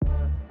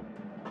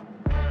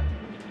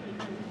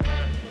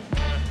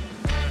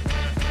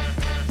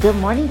Good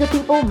morning, good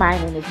people. My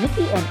name is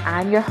Nikki, and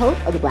I'm your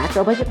host of the Black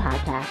Girl Budget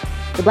Podcast.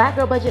 The Black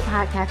Girl Budget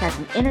Podcast has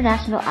an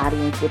international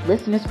audience with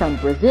listeners from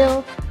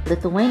Brazil,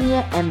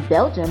 Lithuania, and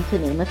Belgium, to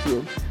name a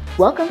few.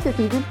 Welcome to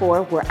Season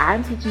 4, where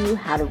I'm teaching you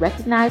how to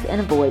recognize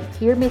and avoid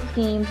pyramid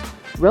schemes,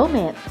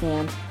 romance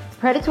scams,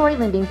 predatory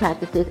lending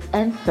practices,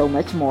 and so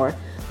much more.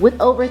 With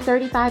over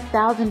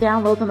 35,000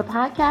 downloads on the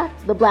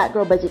podcast, the Black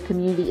Girl Budget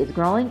community is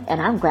growing,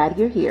 and I'm glad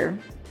you're here.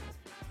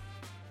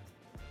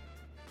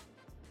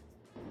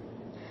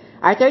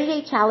 Our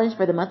 30-day challenge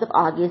for the month of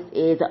August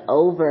is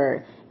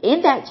over.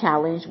 In that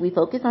challenge, we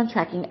focus on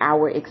tracking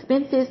our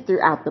expenses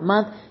throughout the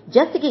month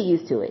just to get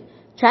used to it.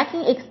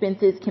 Tracking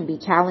expenses can be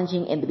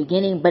challenging in the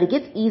beginning, but it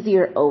gets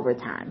easier over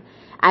time.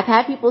 I've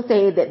had people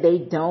say that they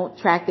don't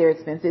track their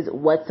expenses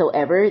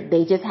whatsoever.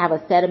 They just have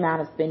a set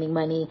amount of spending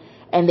money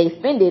and they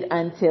spend it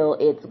until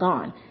it's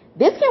gone.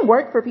 This can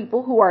work for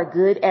people who are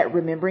good at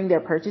remembering their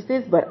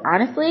purchases, but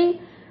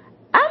honestly,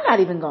 I'm not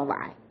even gonna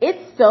lie.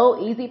 It's so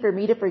easy for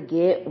me to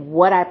forget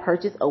what I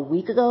purchased a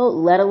week ago,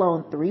 let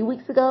alone 3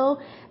 weeks ago.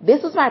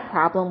 This was my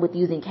problem with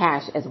using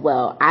cash as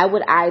well. I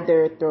would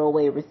either throw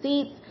away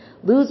receipts,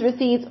 lose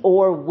receipts,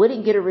 or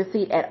wouldn't get a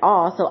receipt at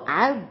all, so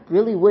I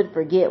really would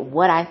forget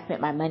what I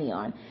spent my money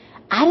on.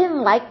 I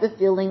didn't like the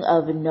feeling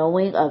of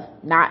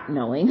not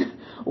knowing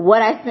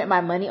what I spent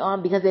my money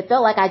on because it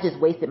felt like I just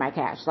wasted my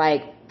cash.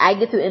 Like, I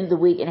get to the end of the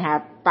week and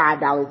have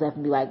 $5 left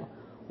and be like,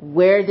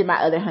 where did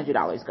my other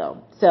 $100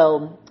 go?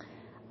 So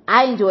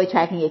I enjoy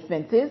tracking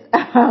expenses.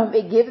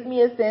 It gives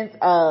me a sense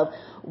of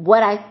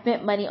what I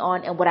spent money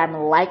on and what I'm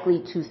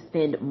likely to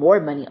spend more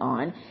money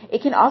on.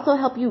 It can also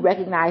help you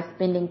recognize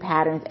spending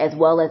patterns as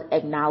well as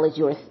acknowledge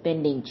your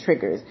spending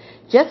triggers.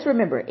 Just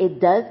remember, it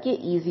does get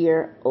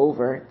easier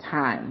over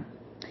time.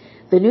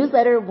 The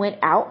newsletter went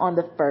out on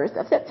the 1st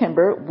of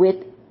September with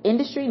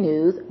industry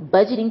news,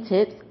 budgeting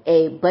tips,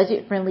 a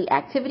budget-friendly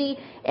activity,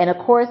 and of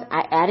course,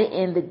 I added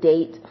in the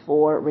date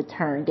for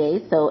return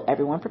day, so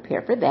everyone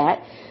prepare for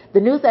that.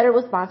 The newsletter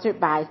was sponsored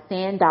by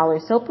Sand Dollar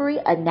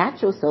Soapery, a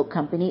natural soap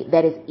company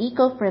that is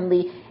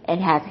eco-friendly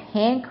and has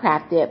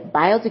handcrafted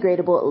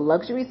biodegradable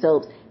luxury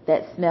soaps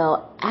that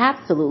smell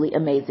absolutely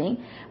amazing.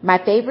 My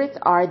favorites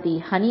are the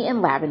honey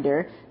and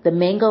lavender, the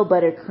mango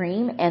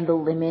buttercream, and the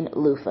lemon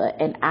loofah.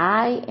 And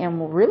I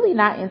am really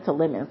not into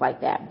lemons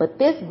like that, but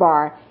this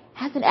bar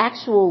has an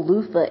actual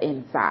loofah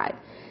inside.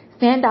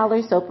 Sand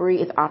Dollar Soapery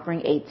is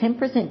offering a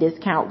 10%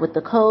 discount with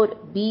the code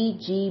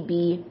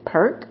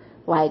BGBPERK,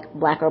 like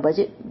Black Girl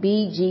Budget,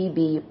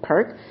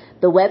 BGBPERK.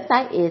 The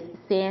website is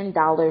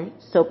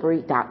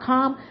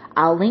sanddollarsoapery.com.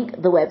 I'll link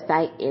the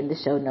website in the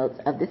show notes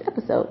of this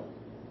episode.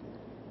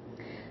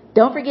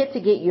 Don't forget to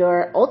get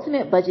your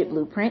ultimate budget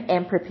blueprint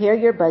and prepare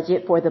your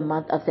budget for the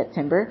month of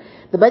September.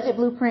 The budget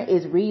blueprint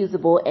is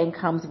reusable and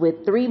comes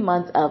with 3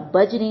 months of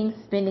budgeting,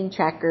 spending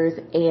trackers,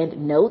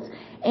 and notes,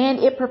 and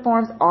it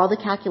performs all the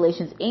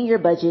calculations in your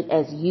budget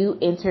as you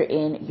enter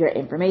in your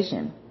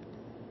information.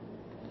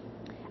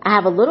 I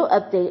have a little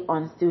update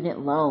on student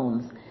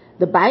loans.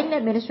 The Biden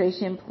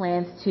administration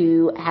plans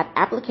to have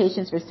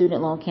applications for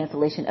student loan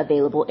cancellation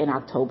available in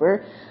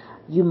October.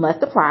 You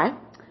must apply.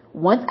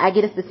 Once I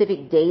get a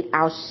specific date,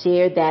 I'll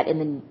share that in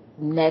the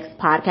next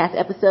podcast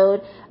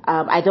episode.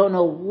 I don't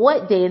know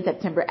what day in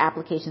September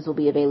applications will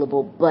be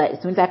available, but as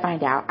soon as I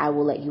find out, I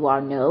will let you all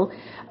know.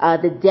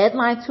 The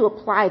deadline to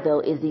apply,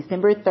 though, is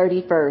December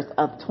 31st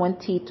of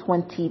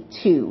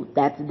 2022.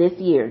 That's this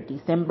year,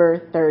 December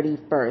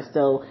 31st.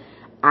 So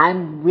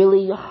I'm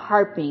really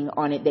harping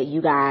on it that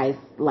you guys,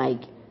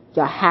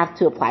 y'all have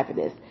to apply for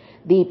this.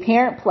 The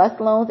Parent Plus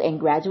loans and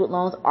graduate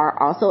loans are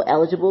also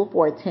eligible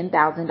for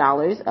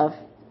 $10,000 of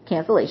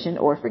cancellation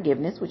or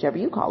forgiveness, whichever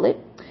you call it.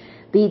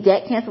 The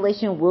debt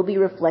cancellation will be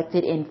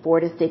reflected in 4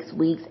 to 6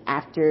 weeks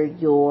after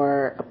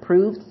you're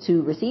approved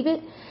to receive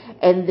it.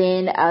 And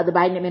then the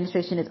Biden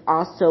administration is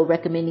also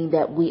recommending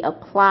that we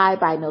apply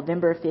by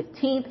November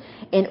 15th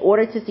in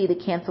order to see the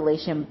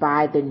cancellation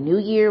by the new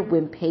year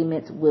when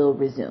payments will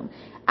resume.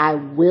 I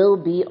will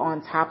be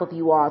on top of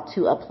you all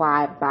to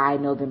apply by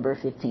November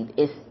 15th,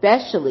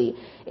 especially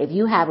if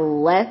you have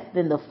less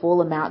than the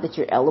full amount that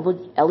you're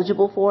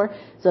eligible for.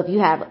 So if you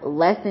have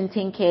less than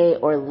 10K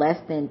or less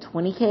than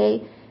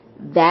 20K,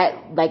 that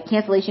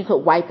cancellation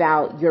could wipe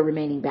out your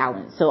remaining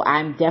balance. So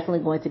I'm definitely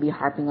going to be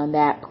harping on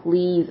that.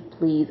 Please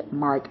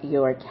mark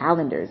your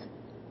calendars.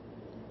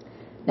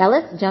 Now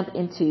let's jump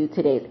into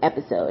today's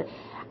episode.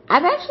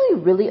 I'm actually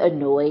really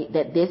annoyed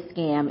that this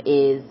scam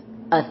is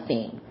a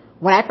thing.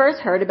 When I first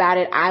heard about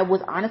it, I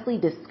was honestly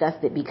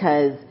disgusted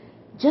because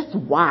just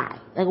why?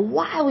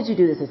 Why would you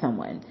do this to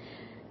someone?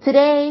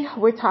 Today,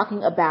 we're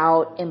talking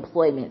about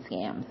employment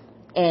scams.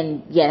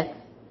 And yes,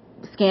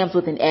 scams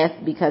with an S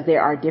because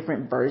there are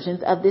different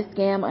versions of this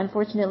scam,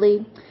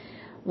 unfortunately.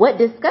 What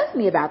disgusts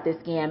me about this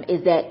scam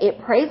is that it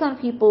preys on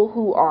people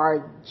who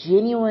are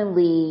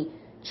genuinely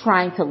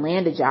trying to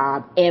land a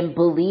job and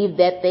believe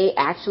that they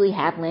actually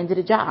have landed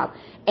a job.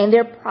 And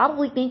they're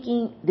probably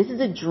thinking this is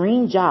a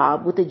dream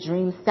job with a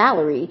dream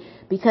salary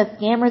because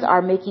scammers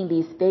are making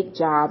these fake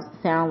jobs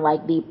sound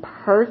like the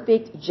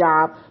perfect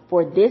job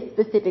for this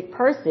specific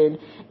person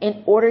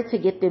in order to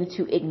get them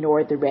to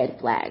ignore the red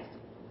flags.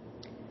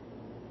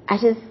 I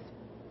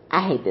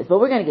hate this, but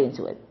we're going to get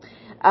into it.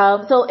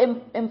 So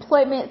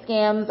employment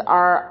scams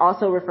are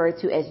also referred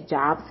to as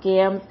job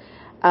scams.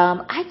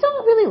 I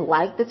don't really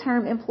like the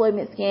term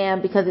employment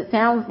scam because it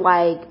sounds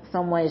like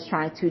someone is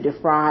trying to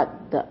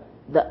defraud the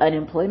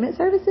unemployment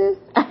services,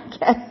 I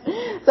guess.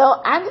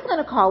 So I'm just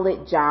going to call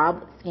it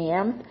job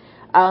scams.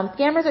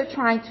 Scammers are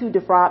trying to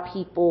defraud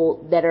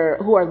people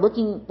who are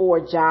looking for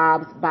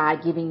jobs by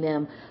giving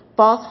them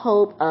false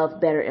hope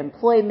of better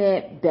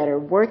employment, better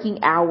working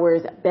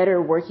hours,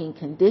 better working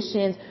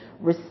conditions,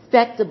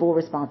 respectable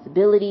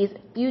responsibilities,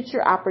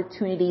 future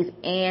opportunities,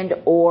 and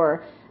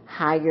or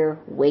higher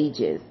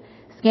wages.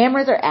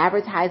 Scammers are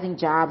advertising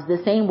jobs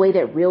the same way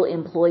that real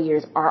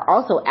employers are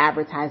also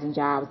advertising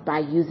jobs by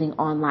using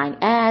online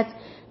ads,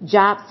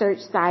 job search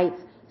sites,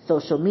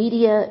 social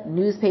media,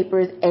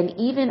 newspapers, and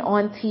even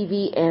on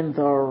TV and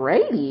the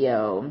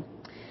radio.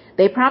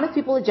 They promise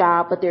people a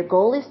job, but their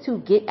goal is to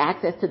get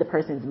access to the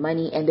person's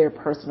money and their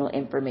personal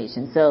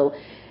information. So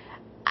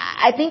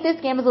I think this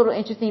scam is a little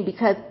interesting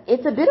because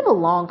it's a bit of a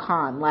long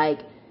con. Like,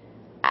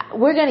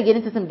 we're going to get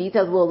into some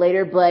details a little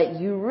later, but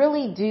you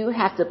really do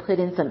have to put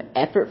in some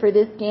effort for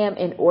this scam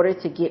in order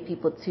to get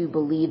people to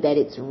believe that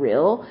it's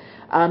real.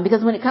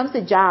 Because when it comes to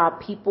job,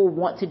 people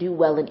want to do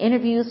well in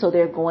interviews, so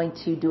they're going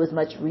to do as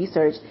much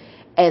research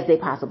as they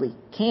possibly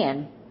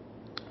can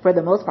for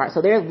the most part.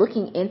 So they're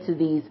looking into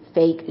these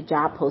fake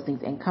job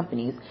postings and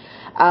companies.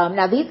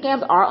 Now these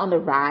scams are on the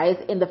rise.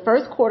 In the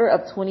first quarter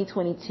of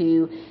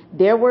 2022,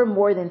 there were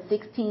more than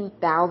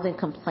 16,000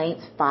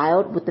 complaints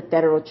filed with the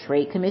Federal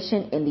Trade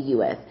Commission in the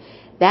U.S.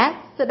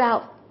 That's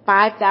about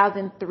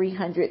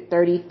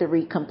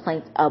 5,333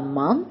 complaints a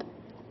month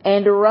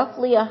and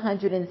roughly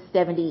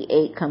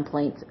 178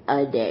 complaints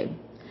a day.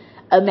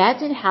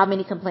 Imagine how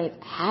many complaints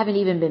haven't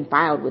even been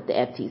filed with the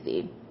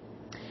FTC.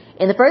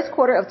 In the first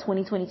quarter of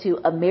 2022,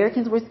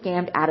 Americans were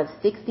scammed out of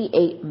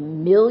 $68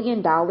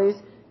 million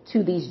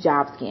to these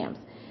job scams.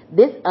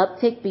 This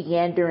uptick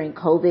began during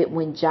COVID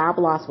when job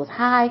loss was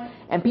high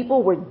and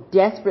people were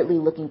desperately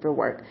looking for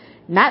work.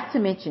 Not to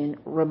mention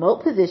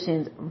remote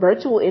positions,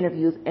 virtual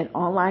interviews, and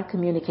online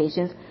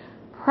communications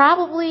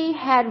probably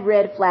had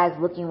red flags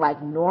looking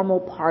like normal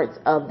parts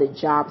of the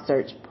job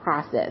search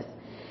process.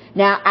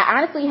 Now, I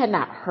honestly had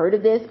not heard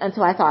of this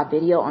until I saw a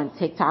video on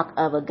TikTok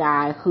of a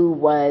guy who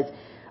was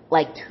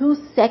like 2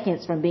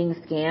 seconds from being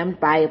scammed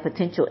by a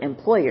potential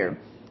employer.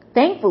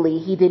 Thankfully,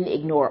 he didn't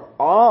ignore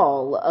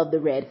all of the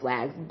red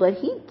flags, but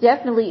he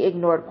definitely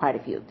ignored quite a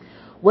few.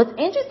 What's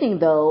interesting,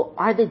 though,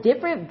 are the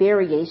different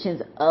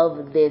variations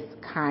of this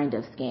kind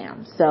of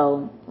scam.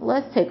 So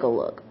let's take a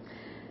look.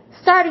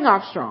 Starting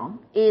off strong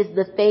is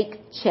the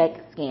fake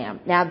check scam.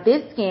 Now,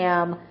 this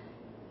scam,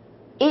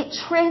 it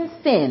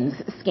transcends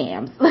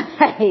scams.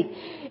 Like,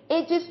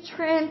 it just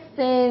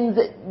transcends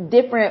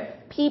different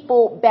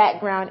people,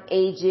 background,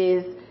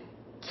 ages,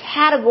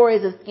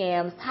 categories of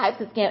scams, types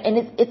of scams, and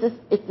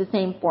it's the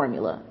same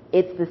formula.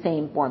 It's the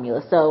same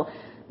formula. So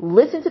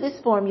listen to this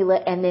formula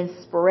and then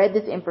spread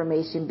this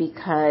information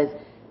because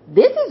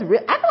this is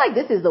real. I feel like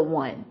this is the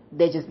one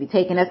that just be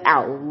taking us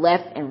out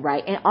left and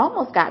right and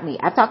almost got me.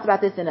 I've talked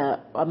about this in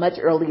a much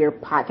earlier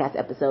podcast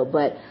episode,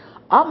 but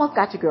almost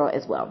got your girl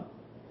as well.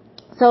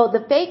 So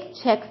the fake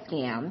check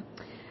scam,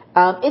 it's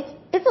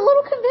a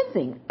little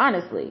convincing,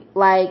 honestly.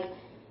 Like,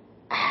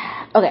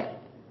 okay,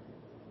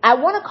 I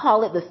want to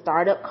call it the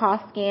startup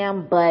cost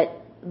scam, but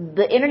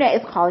the internet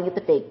is calling it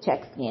the fake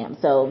check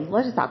scam. So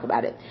let's just talk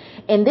about it.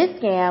 In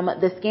this scam,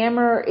 the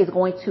scammer is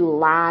going to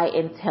lie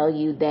and tell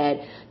you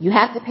that you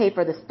have to pay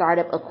for the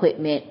startup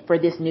equipment for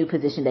this new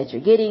position that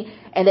you're getting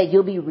and that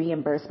you'll be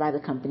reimbursed by the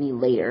company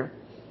later.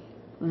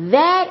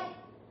 That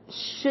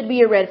should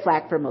be a red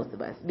flag for most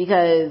of us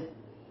because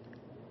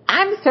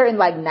I'm certain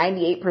like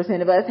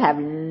 98% of us have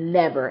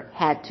never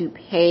had to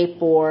pay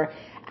for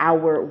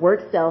our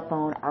work cell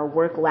phone, our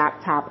work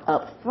laptop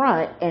up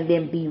front and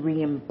then be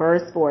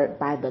reimbursed for it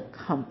by the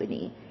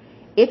company.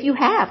 If you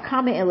have,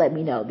 comment and let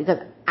me know because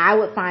I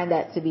would find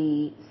that to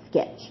be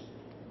sketch,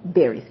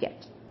 very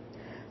sketch.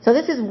 So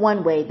this is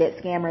one way that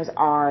scammers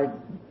are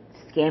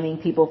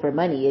scamming people for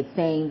money. It's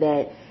saying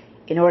that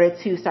in order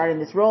to start in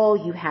this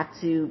role, you have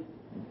to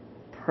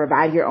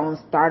provide your own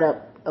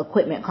startup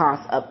equipment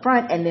costs up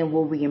front and then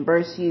we'll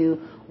reimburse you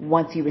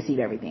once you receive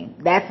everything.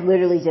 That's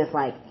literally just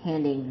like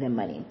handing them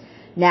money.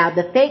 Now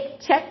the fake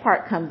check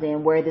part comes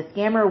in where the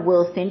scammer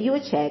will send you a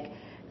check,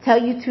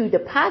 tell you to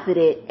deposit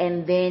it,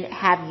 and then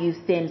have you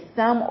send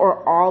some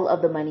or all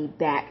of the money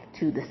back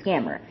to the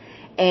scammer.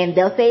 And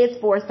they'll say it's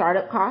for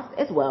startup costs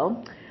as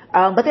well.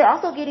 But they're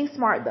also getting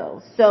smart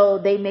though. So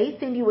they may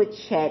send you a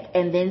check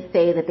and then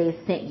say that they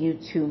sent you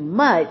too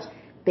much.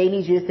 They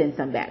need you to send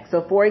some back.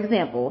 So for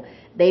example,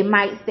 they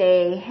might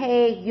say,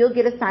 hey, you'll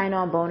get a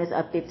sign-on bonus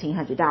of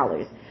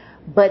 $1,500.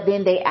 But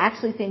then they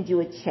actually send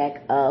you a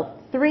check of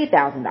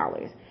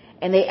 $3,000.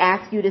 and they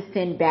ask you to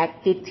send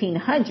back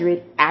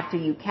 $1,500 after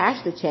you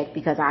cash the check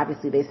because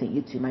obviously they sent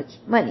you too much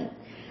money.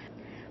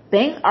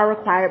 Banks are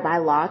required by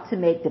law to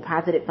make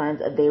deposited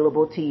funds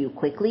available to you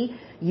quickly,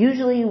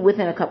 usually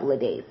within a couple of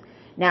days.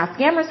 Now,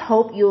 scammers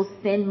hope you'll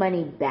send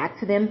money back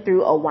to them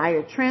through a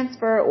wire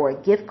transfer or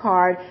a gift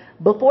card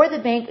before the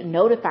bank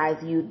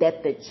notifies you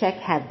that the check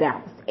has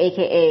bounced,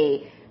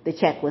 aka the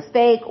check was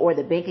fake or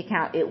the bank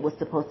account it was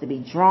supposed to be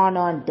drawn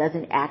on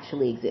doesn't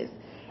actually exist.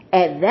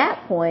 At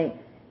that point,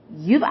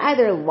 you've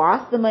either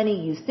lost the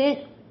money you sent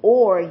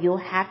or you'll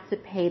have to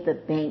pay the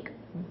bank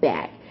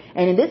back.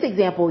 And in this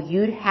example,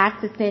 you'd have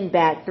to send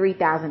back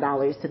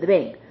 $3,000 to the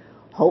bank.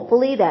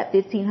 Hopefully that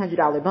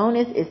 $1,500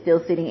 bonus is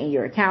still sitting in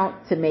your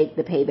account to make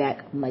the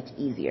payback much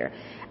easier.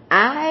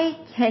 I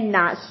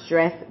cannot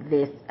stress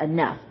this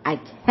enough.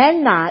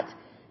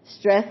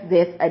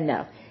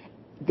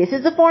 This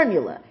is the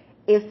formula.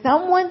 If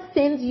someone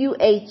sends you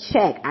a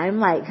check,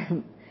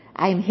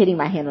 I'm hitting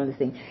my hand on this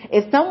thing.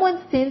 If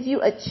someone sends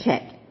you a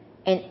check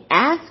and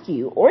asks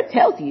you or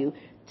tells you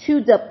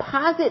to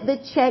deposit the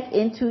check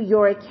into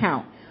your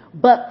account,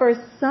 but for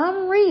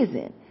some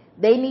reason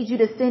they need you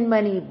to send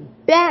money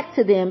back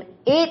to them,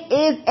 it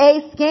is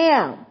a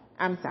scam.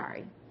 I'm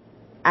sorry.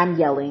 I'm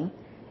yelling.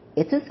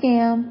 It's a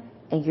scam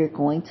and you're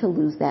going to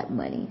lose that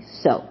money.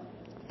 So,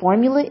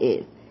 formula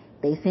is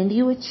they send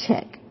you a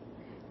check.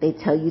 They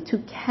tell you to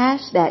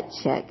cash that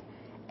check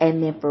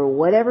and then for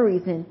whatever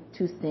reason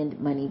to send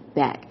money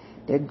back.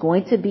 They're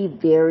going to be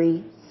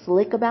very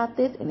slick about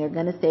this and they're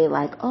going to say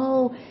like,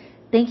 oh,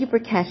 thank you for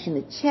cashing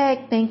the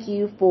check. Thank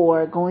you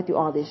for going through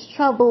all this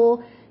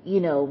trouble.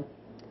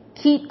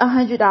 Keep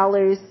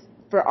 $100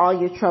 for all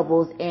your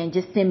troubles and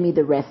just send me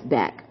the rest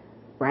back,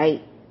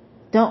 right?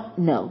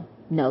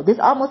 No. This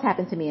almost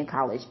happened to me in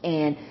college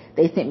and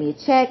they sent me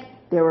a check.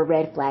 There were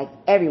red flags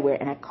everywhere.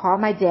 And I called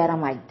my dad.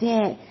 I'm like,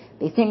 Dad,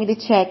 they sent me the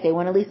check. They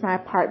want to lease my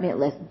apartment.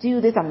 Let's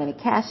do this. I'm going to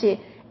cash it.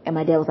 And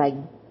my dad was like,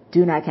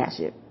 do not cash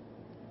it.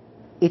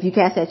 If you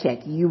cash that check,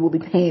 you will be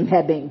paying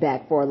that bank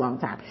back for a long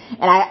time.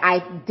 And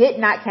I did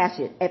not cash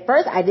it. At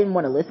first, I didn't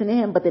want to listen to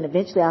him, but then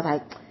eventually I was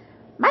like,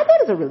 my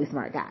dad is a really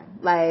smart guy.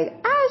 Like,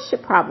 I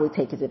should probably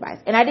take his advice.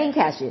 And I didn't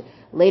cash it.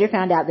 Later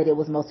found out that it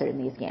was most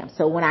certainly a scam.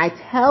 So when I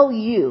tell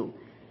you,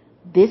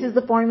 this is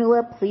the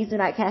formula, please do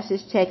not cash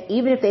this check.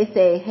 Even if they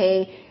say,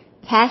 hey,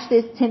 cash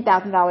this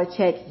 $10,000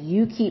 check,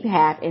 you keep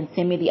half and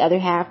send me the other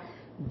half,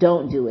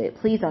 don't do it.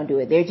 Please don't do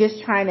it. They're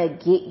just trying to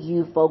get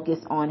you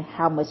focused on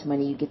how much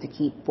money you get to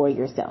keep for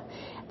yourself.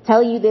 I'm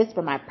telling you this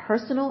from my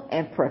personal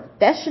and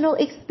professional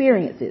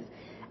experiences.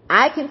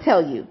 I can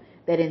tell you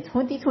that in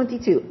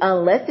 2022,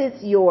 unless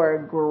it's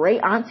your great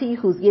auntie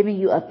who's giving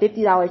you a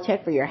 $50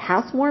 check for your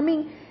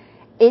housewarming,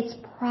 it's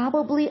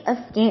probably a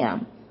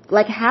scam.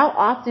 Like, how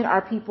often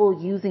are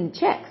people using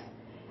checks?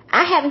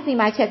 I haven't seen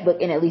my checkbook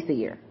in at least a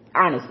year,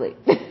 honestly.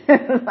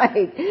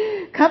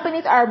 Like,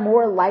 companies are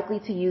more likely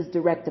to use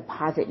direct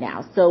deposit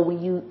now. So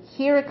when you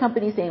hear a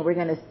company saying we're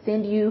going to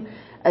send you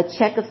a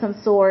check of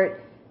some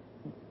sort,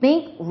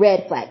 think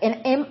red flag.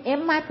 And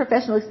in my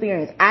professional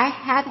experience, I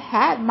have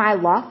had my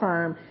law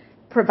firm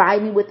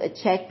provide me with a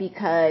check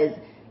because,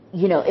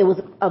 it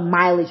was a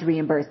mileage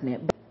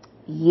reimbursement. But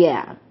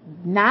yeah,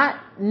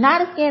 not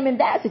a scam in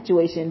that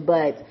situation,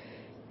 but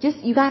just,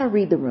 you gotta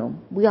read the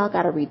room. We all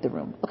gotta read the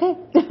room. Okay.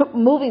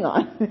 Moving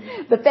on.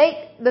 The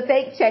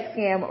fake check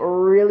scam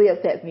really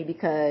upsets me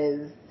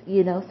because,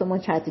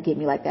 someone tried to get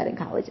me like that in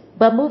college.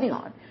 But moving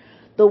on.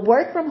 The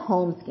work from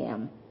home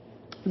scam.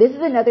 This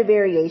is another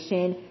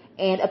variation,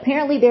 and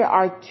apparently there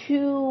are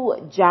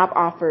 2 job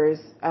offers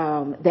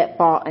that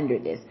fall under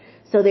this.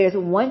 So there's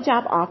one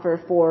job offer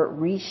for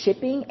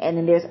reshipping, and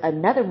then there's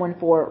another one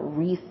for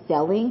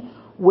reselling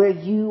where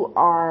you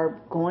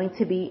are going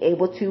to be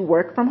able to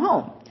work from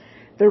home.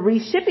 The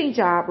reshipping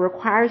job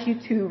requires you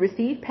to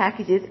receive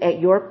packages at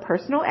your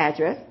personal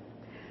address.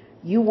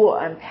 You will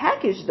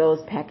unpackage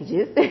those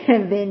packages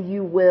and then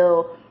you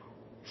will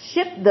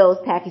ship those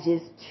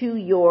packages to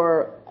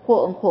your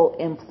quote unquote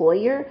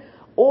employer,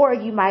 or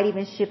you might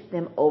even ship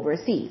them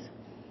overseas.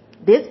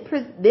 This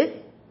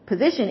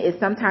position is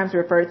sometimes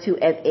referred to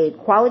as a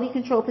quality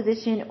control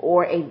position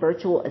or a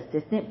virtual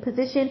assistant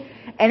position.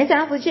 And it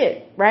sounds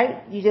legit,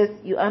 right?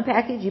 You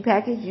unpackage, you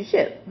package, you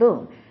ship.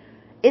 Boom.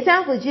 It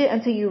sounds legit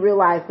until you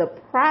realize the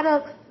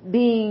products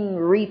being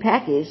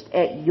repackaged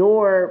at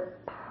your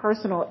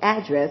personal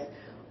address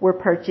were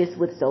purchased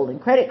with stolen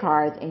credit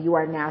cards and you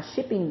are now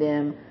shipping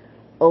them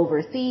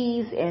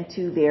overseas and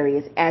to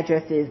various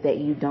addresses that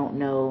you don't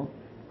know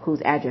whose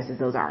addresses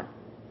those are.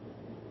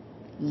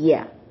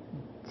 Yeah.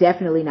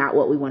 Definitely not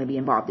what we want to be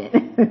involved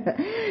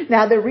in.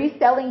 Now, the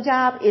reselling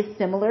job is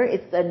similar.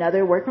 It's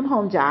another work from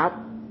home job,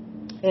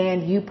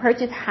 and you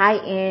purchase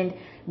high-end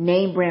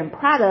name brand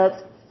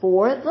products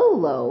for the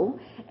low,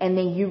 and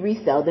then you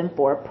resell them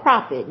for a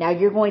profit. Now,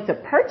 you're going to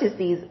purchase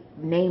these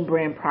name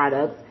brand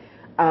products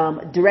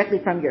directly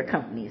from your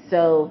company.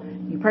 So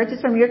you purchase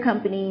from your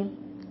company,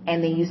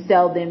 and then you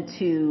sell them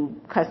to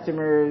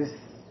customers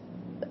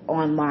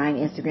online,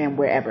 Instagram,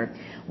 wherever.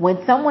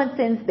 When someone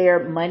sends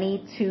their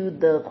money to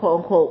the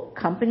quote unquote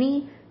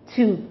company,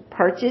 to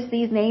purchase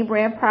these name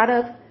brand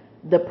products,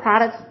 the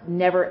products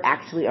never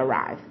actually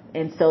arrive.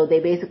 And so they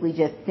basically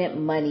just sent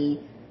money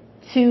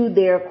to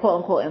their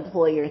quote unquote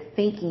employer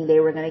thinking they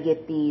were going to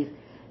get these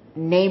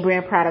name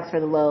brand products for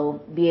the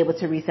low, be able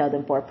to resell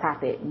them for a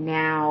profit.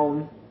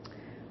 Now,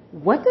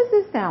 what does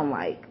this sound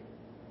like?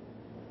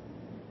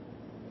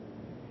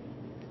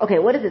 Okay,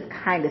 what does this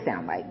kind of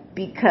sound like?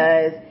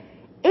 Because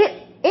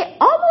it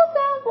almost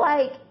sounds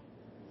like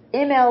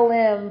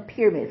MLM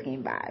pyramid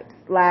scheme vibes.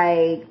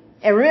 Like,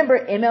 and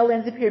remember,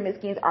 MLMs and pyramid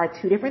schemes are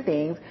two different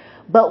things.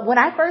 But when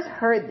I first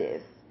heard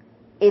this,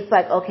 it's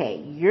like,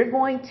 okay, you're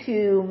going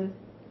to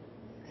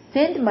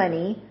send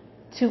money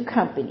to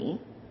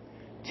company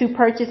to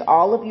purchase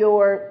all of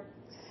your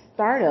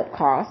startup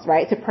costs,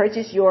 right? To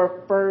purchase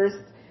your first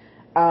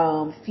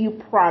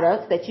few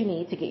products that you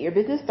need to get your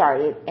business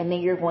started, and then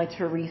you're going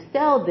to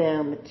resell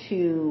them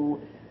to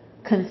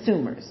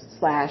consumers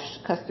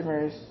 /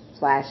 customers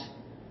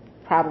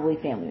 / probably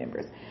family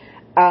members.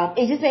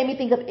 It just made me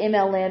think of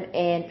MLM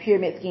and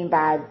pyramid scheme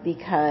vibes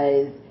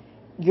because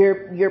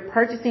you're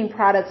purchasing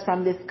products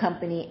from this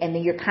company and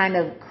then you're kind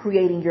of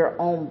creating your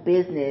own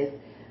business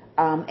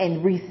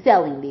and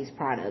reselling these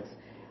products.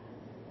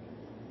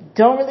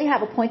 Don't really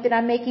have a point that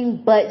I'm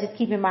making, but just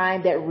keep in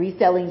mind that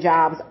reselling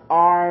jobs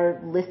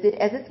are listed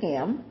as a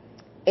scam,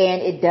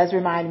 and it does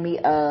remind me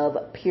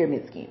of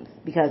pyramid schemes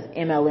because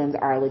MLMs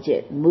are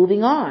legit.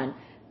 Moving on,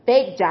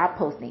 fake job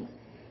postings.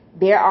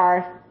 There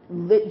are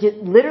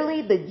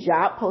literally the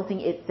job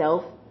posting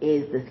itself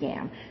is the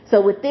scam.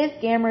 So with this,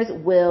 scammers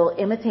will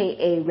imitate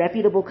a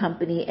reputable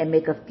company and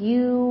make a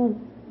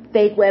few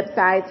fake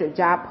websites or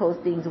job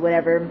postings,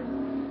 whatever,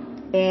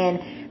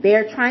 and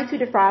they're trying to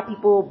defraud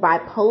people by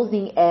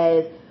posing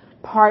as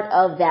part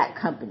of that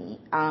company.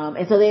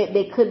 And so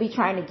they could be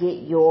trying to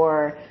get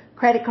your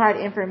credit card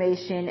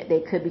information.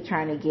 They could be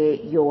trying to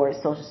get your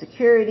social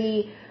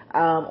security,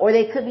 or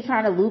they could be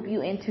trying to loop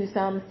you into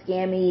some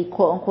scammy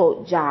quote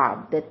unquote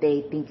job that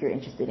they think you're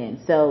interested in.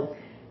 So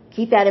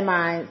keep that in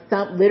mind.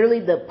 Literally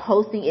the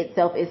posting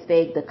itself is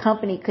fake. The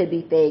company could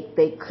be fake.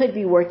 They could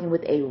be working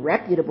with a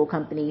reputable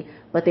company,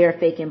 but they're a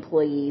fake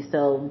employee.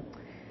 So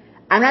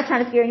I'm not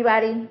trying to scare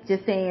anybody,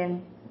 just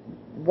saying,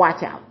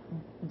 watch out.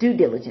 Due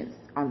diligence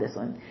on this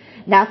one.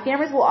 Now,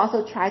 scammers will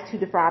also try to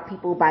defraud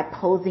people by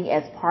posing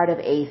as part of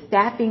a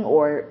staffing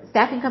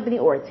company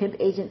or a temp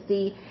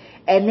agency,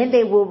 and then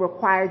they will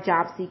require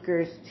job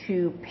seekers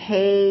to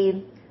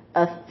pay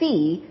a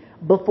fee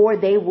before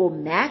they will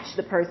match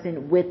the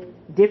person with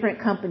different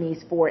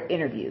companies for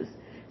interviews.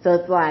 So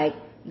it's like,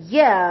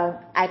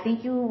 yeah, I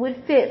think you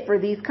would fit for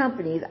these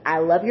companies. I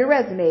love your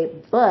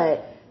resume,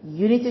 but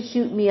you need to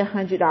shoot me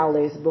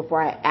 $100 before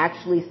I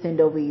actually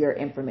send over your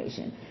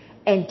information.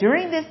 And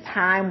during this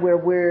time where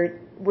we're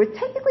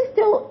technically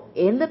still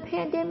in the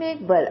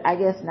pandemic, but I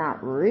guess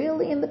not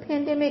really in the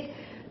pandemic,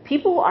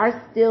 people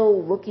are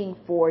still looking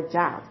for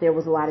jobs. There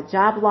was a lot of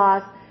job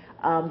loss.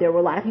 There were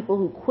a lot of people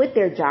who quit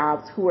their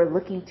jobs who are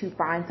looking to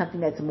find something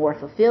that's more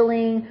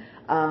fulfilling,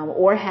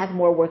 or has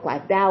more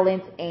work-life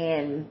balance.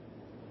 And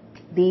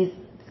these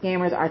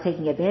scammers are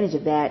taking advantage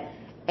of that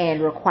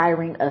and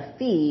requiring a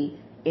fee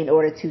in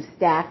order to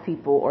staff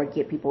people or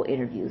get people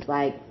interviews.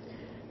 Like,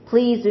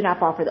 please do not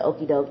fall for the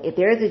okie doke. If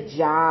there is a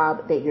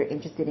job that you're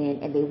interested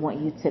in and they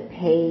want you to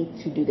pay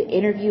to do the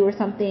interview or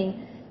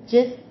something,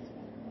 just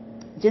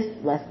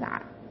let's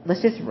not.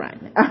 Let's just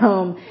run.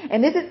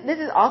 And this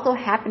is also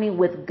happening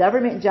with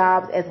government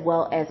jobs as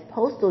well as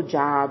postal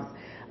jobs.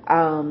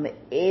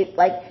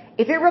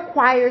 If it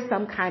requires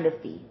some kind of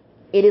fee,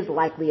 it is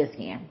likely a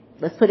scam.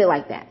 Let's put it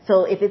like that.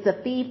 So if it's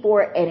a fee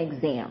for an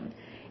exam,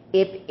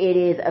 if it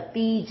is a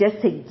fee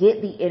just to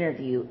get the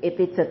interview, if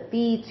it's a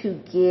fee to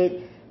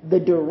get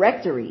the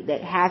directory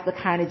that has the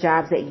kind of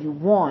jobs that you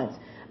want,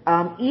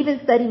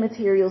 even study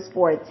materials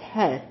for a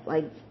test,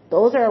 like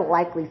those are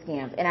likely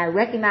scams. And I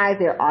recognize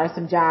there are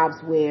some jobs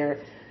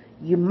where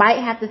you might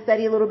have to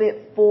study a little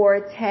bit for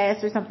a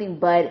test or something,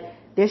 but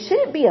there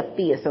shouldn't be a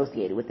fee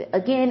associated with it.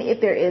 Again,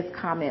 if there is,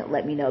 comment,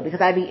 let me know,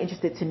 because I'd be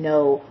interested to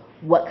know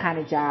what kind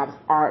of jobs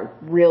are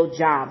real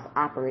jobs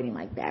operating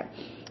like that.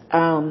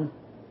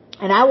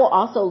 And I will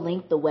also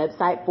link the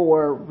website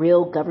for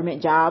real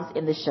government jobs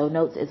in the show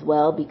notes as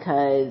well,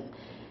 because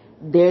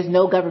there's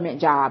no government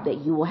job that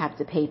you will have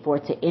to pay for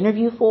to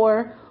interview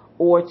for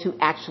or to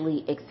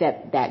actually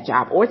accept that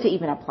job or to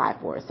even apply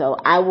for it. So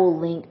I will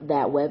link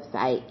that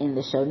website in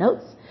the show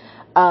notes.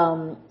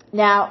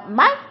 Now,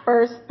 my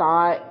first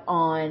thought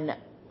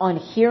on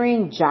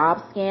hearing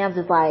job scams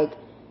is like,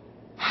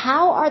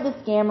 how are the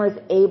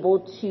scammers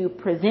able to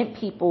present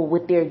people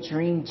with their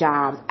dream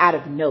jobs out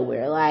of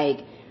nowhere?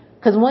 Like,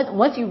 because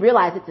once you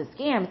realize it's a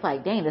scam, it's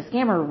like, dang, the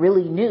scammer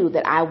really knew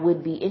that I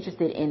would be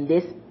interested in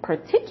this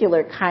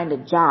particular kind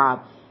of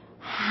job.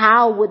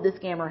 How would the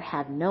scammer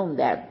have known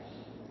that?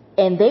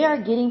 And they are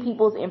getting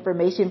people's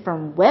information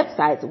from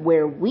websites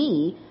where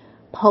we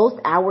post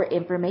our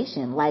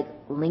information, like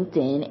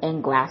LinkedIn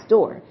and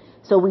Glassdoor.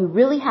 So we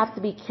really have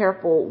to be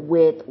careful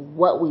with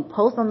what we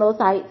post on those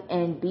sites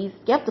and be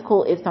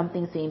skeptical if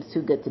something seems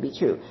too good to be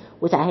true,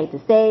 which I hate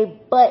to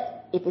say,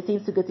 but if it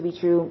seems too good to be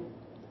true,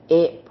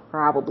 it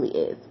probably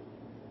is.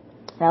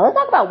 Now let's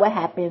talk about what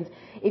happens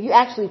if you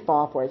actually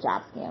fall for a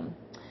job scam.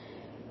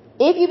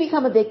 If you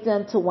become a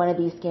victim to one of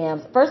these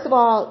scams, first of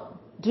all,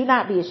 do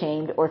not be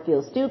ashamed or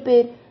feel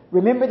stupid.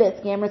 Remember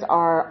that scammers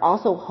are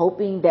also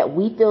hoping that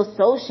we feel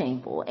so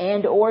shameful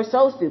and or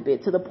so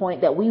stupid to the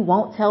point that we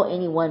won't tell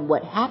anyone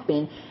what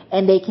happened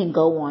and they can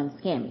go on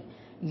scamming.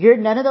 You're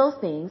none of those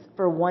things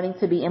for wanting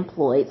to be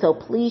employed, so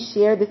please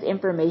share this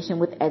information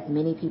with as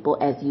many people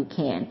as you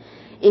can.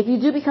 If you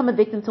do become a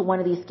victim to one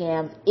of these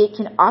scams, it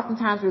can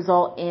oftentimes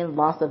result in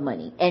loss of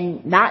money,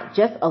 and not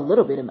just a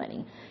little bit of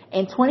money.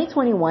 In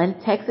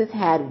 2021, Texas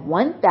had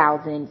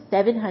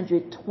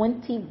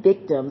 1,720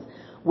 victims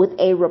with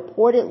a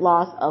reported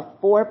loss of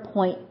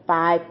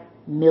 $4.5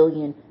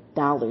 million.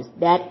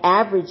 That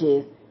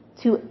averages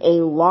to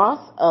a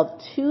loss of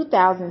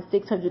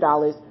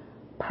 $2,600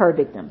 per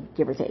victim,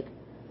 give or take.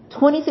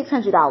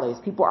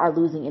 $2,600 people are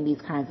losing in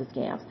these kinds of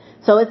scams.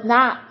 So it's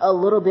not a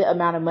little bit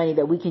amount of money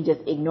that we can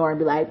just ignore and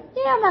be like,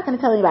 yeah, I'm not going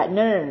to tell anybody.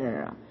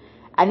 No.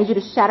 I need you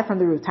to shout it from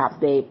the rooftops,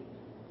 babe.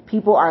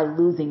 People are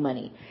losing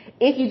money.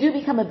 If you do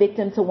become a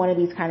victim to one of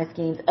these kind of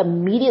schemes,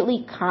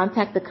 immediately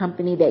contact the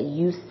company that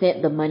you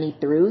sent the money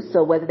through.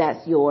 So whether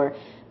that's your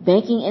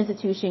banking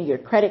institution, your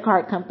credit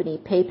card company,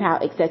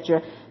 PayPal,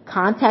 etc.,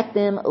 contact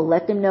them,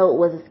 let them know it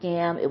was a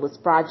scam, it was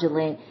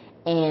fraudulent,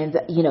 and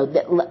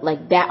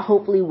that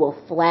hopefully will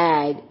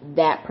flag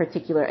that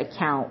particular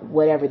account,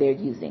 whatever they're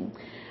using.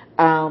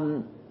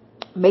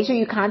 Make sure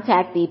you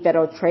contact the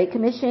Federal Trade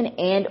Commission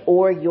and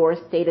or your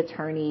state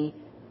attorney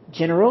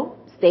general,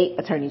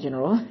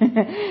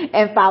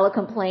 and file a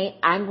complaint.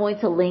 I'm going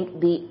to link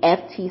the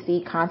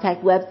FTC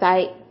contact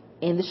website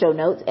in the show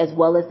notes, as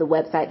well as the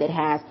website that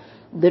has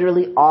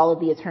literally all of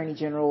the attorney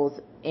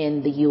generals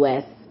in the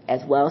U.S.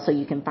 as well, so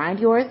you can find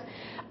yours.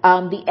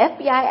 The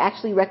FBI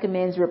actually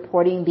recommends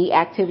reporting the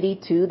activity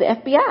to the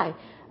FBI.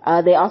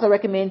 They also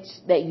recommend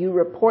that you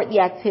report the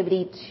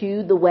activity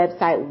to the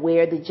website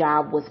where the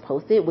job was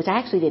posted, which I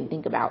actually didn't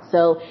think about.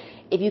 So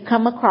if you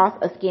come across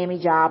a scammy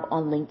job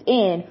on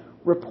LinkedIn,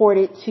 report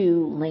it to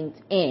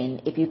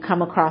LinkedIn. If you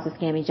come across a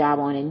scammy job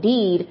on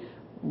Indeed,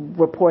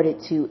 report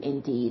it to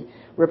Indeed.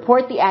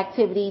 Report the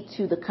activity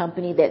to the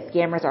company that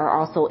scammers are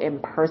also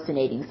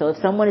impersonating. So if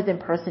someone is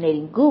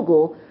impersonating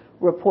Google,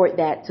 report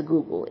that to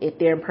Google. If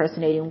they're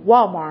impersonating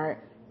Walmart,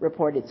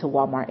 report it to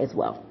Walmart as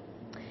well.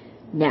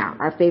 Now,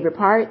 our favorite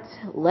part,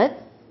 let's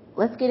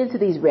get into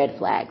these red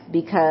flags,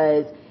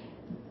 because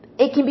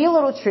it can be a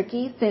little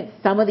tricky since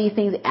some of these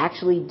things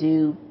actually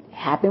do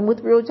happen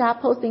with real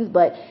job postings,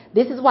 but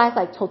this is why it's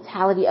like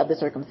totality of the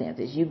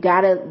circumstances. You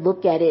gotta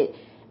look at it,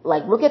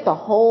 look at the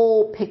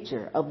whole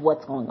picture of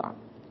what's going on.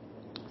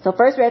 So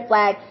first red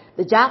flag,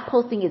 the job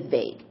posting is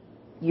vague.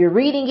 You're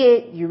reading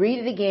it, you read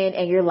it again,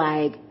 and you're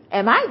like,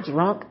 am I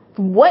drunk?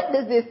 What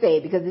does this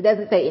say? Because it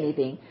doesn't say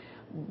anything.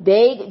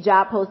 Vague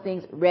job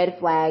postings, red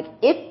flag,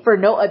 if for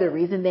no other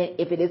reason than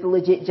if it is a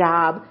legit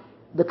job,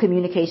 the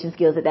communication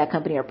skills at that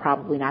company are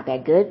probably not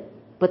that good.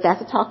 But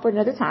that's a talk for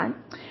another time.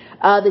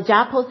 The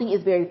job posting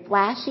is very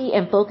flashy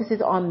and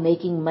focuses on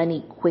making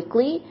money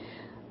quickly.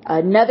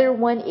 Another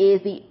one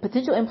is the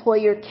potential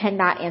employer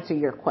cannot answer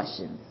your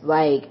questions.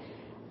 There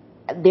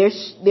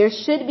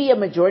should be a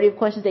majority of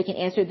questions they can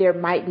answer. There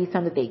might be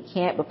some that they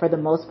can't, but for the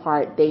most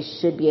part, they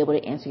should be able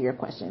to answer your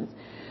questions.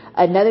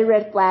 Another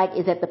red flag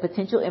is that the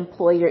potential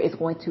employer is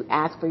going to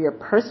ask for your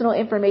personal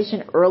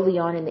information early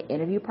on in the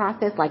interview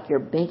process, like your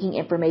banking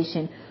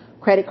information,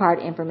 credit card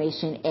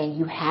information, and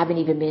you haven't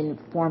even been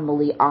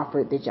formally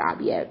offered the job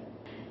yet.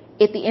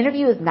 If the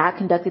interview is not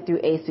conducted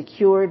through a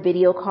secure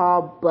video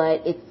call,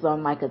 but it's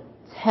on a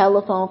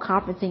telephone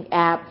conferencing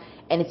app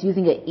and it's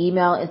using an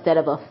email instead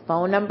of a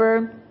phone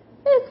number,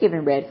 it's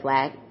giving red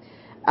flag.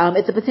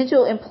 If the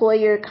potential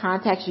employer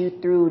contacts you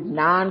through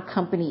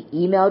non-company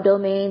email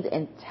domains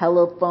and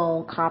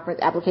telephone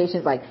conference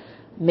applications,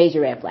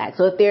 major red flag.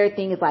 So if their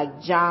thing is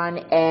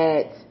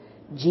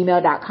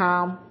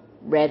john@gmail.com,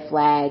 red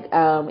flag.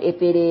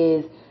 If it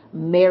is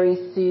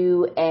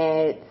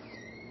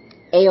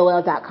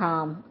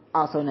marysue@aol.com,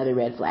 also another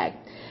red flag.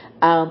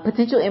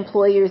 Potential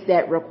employers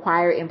that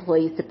require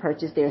employees to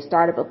purchase their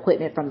startup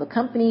equipment from the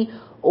company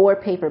or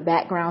pay for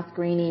background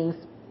screenings,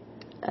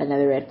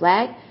 another red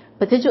flag.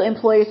 Potential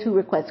employers who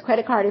request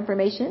credit card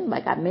information,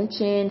 like I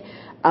mentioned,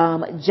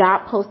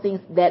 job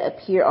postings that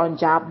appear on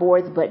job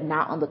boards but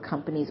not on the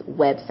company's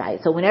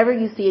website. So whenever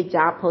you see a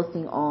job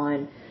posting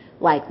on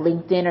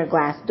LinkedIn or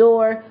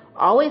Glassdoor,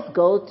 always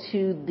go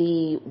to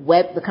the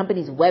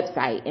company's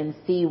website and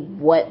see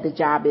what the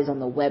job is on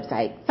the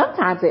website.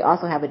 Sometimes they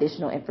also have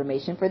additional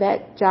information for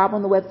that job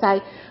on the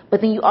website, but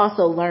then you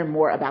also learn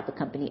more about the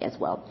company as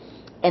well.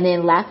 And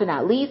then last but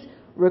not least,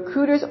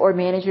 recruiters or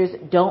managers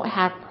don't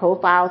have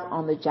profiles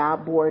on the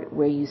job board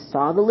where you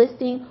saw the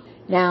listing.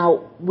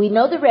 Now, we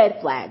know the red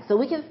flags, so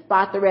we can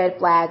spot the red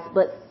flags,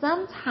 but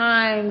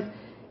sometimes,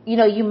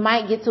 you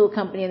might get to a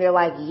company and they're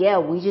like, yeah,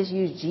 we just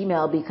use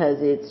Gmail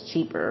because it's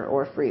cheaper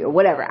or free or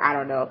whatever. I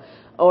don't know.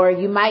 Or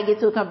you might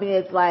get to a company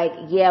that's like,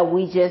 yeah,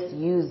 we just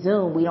use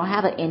Zoom. We don't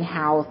have an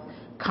in-house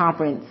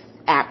conference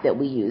app that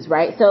we use,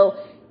 right? So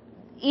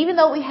even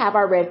though we have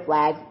our red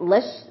flags,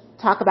 let's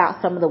talk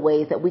about some of the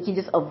ways that we can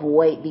just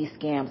avoid these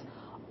scams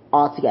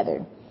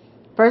altogether.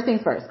 First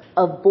things first,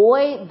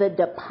 avoid the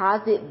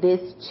deposit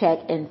this check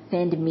and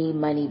send me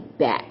money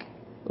back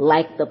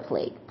like the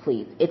plague,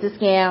 please. It's a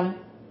scam.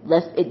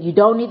 You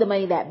don't need the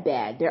money that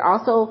bad. They're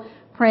also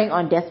preying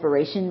on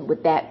desperation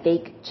with that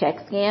fake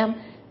check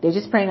scam. They're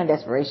just preying on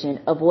desperation.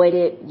 Avoid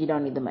it. You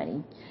don't need the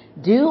money.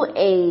 Do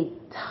a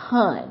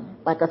ton,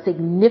 like a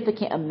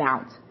significant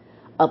amount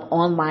of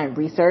online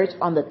research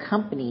on the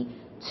company,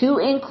 to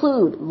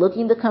include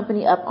looking the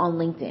company up on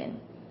LinkedIn,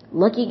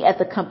 looking at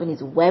the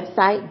company's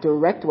website,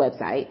 direct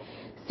website,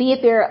 see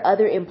if there are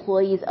other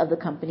employees of the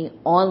company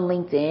on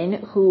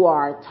LinkedIn who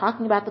are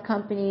talking about the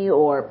company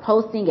or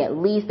posting. At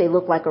least they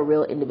look like a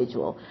real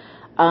individual.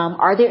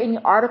 Are there any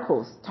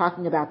articles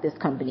talking about this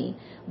company?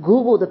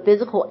 Google the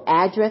physical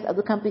address of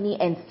the company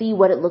and see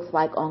what it looks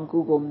like on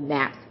Google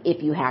Maps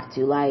if you have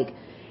to. Like,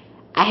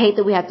 I hate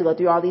that we have to go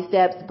through all these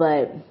steps,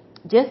 but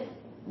just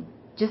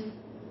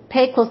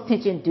pay close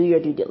attention, do your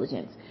due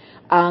diligence.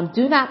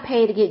 Do not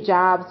pay to get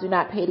jobs. Do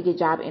not pay to get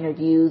job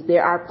interviews.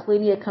 There are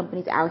plenty of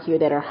companies out here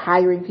that are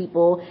hiring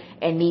people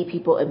and need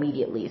people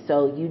immediately.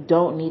 So you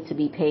don't need to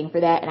be paying for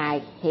that. And I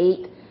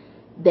hate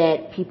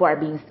that people are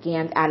being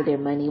scammed out of their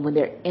money when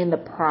they're in the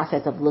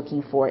process of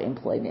looking for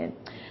employment.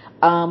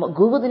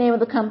 Google the name of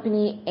the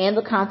company and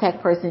the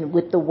contact person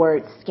with the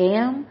word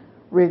scam,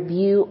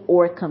 review,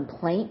 or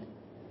complaint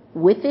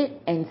with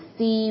it and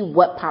see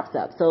what pops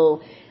up.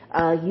 So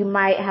you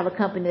might have a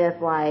company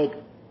that's like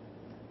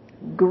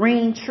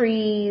Green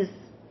Trees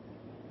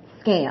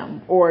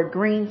Scam or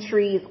Green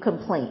Trees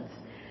Complaints,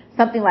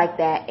 something like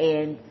that,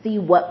 and see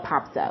what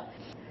pops up.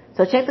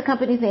 So check the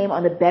company's name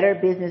on the Better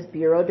Business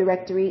Bureau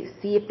directory,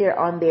 see if they're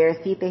on there,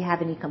 see if they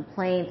have any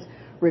complaints,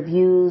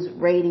 reviews,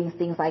 ratings,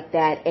 things like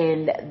that.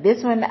 And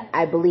this one,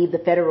 I believe the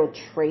Federal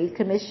Trade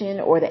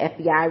Commission or the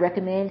FBI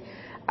recommend,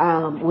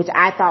 which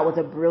I thought was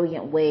a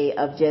brilliant way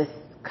of just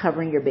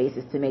covering your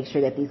bases to make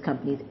sure that these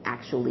companies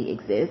actually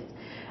exist.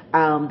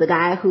 The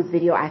guy whose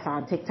video I saw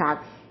on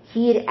TikTok,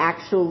 he had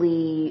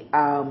actually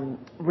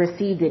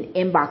received an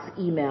inbox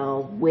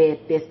email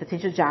with this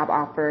potential job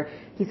offer.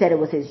 He said it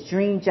was his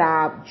dream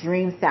job,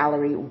 dream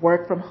salary,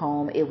 work from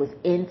home. It was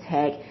in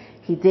tech.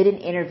 He did an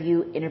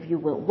interview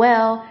went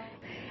well,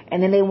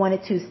 and then they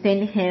wanted to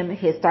send him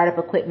his startup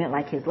equipment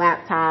like his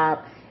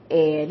laptop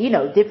and,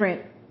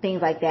 different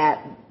things like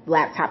that,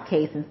 laptop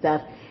case and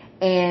stuff.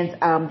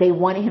 And they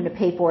wanted him to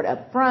pay for it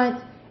up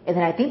front. And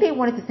then I think they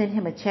wanted to send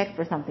him a check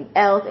for something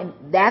else. And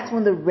that's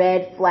when the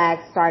red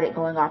flags started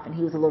going off and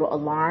he was a little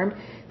alarmed.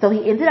 So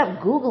he ended up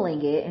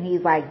Googling it and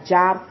he's like,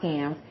 job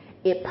scams.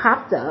 It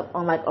popped up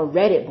on like a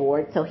Reddit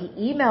board. So he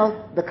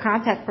emails the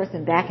contact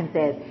person back and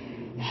says,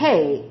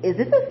 hey, is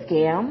this a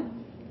scam?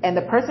 And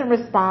the person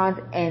responds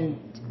and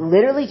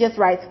literally just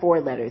writes 4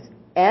 letters,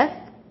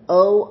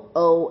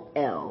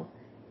 SOOL.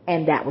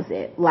 And that was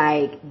it.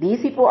 Like,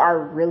 these people are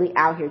really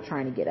out here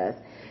trying to get us.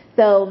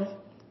 So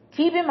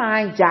keep in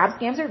mind, job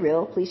scams are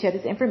real. Please share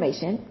this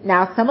information.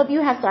 Now, some of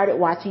you have started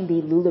watching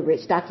the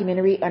LuLaRich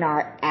documentary and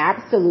are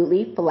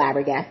absolutely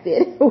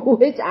flabbergasted,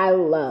 which I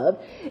love.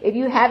 If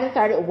you haven't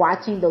started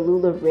watching the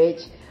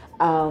LuLaRich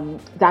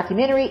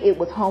documentary, it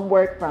was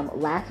homework from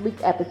last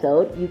week's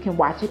episode. You can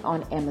watch it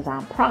on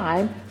Amazon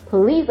Prime.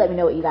 Please let me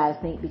know what you guys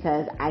think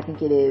because I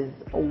think it is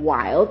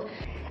wild.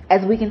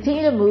 As we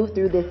continue to move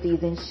through this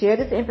season, share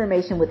this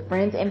information with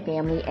friends and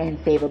family and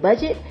save a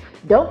budget.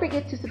 Don't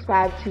forget to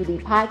subscribe to the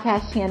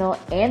podcast channel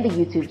and the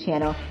YouTube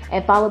channel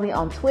and follow me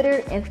on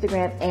Twitter,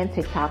 Instagram, and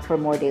TikTok for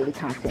more daily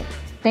content.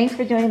 Thanks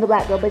for joining the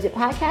Black Girl Budget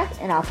Podcast,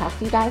 and I'll talk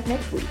to you guys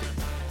next week.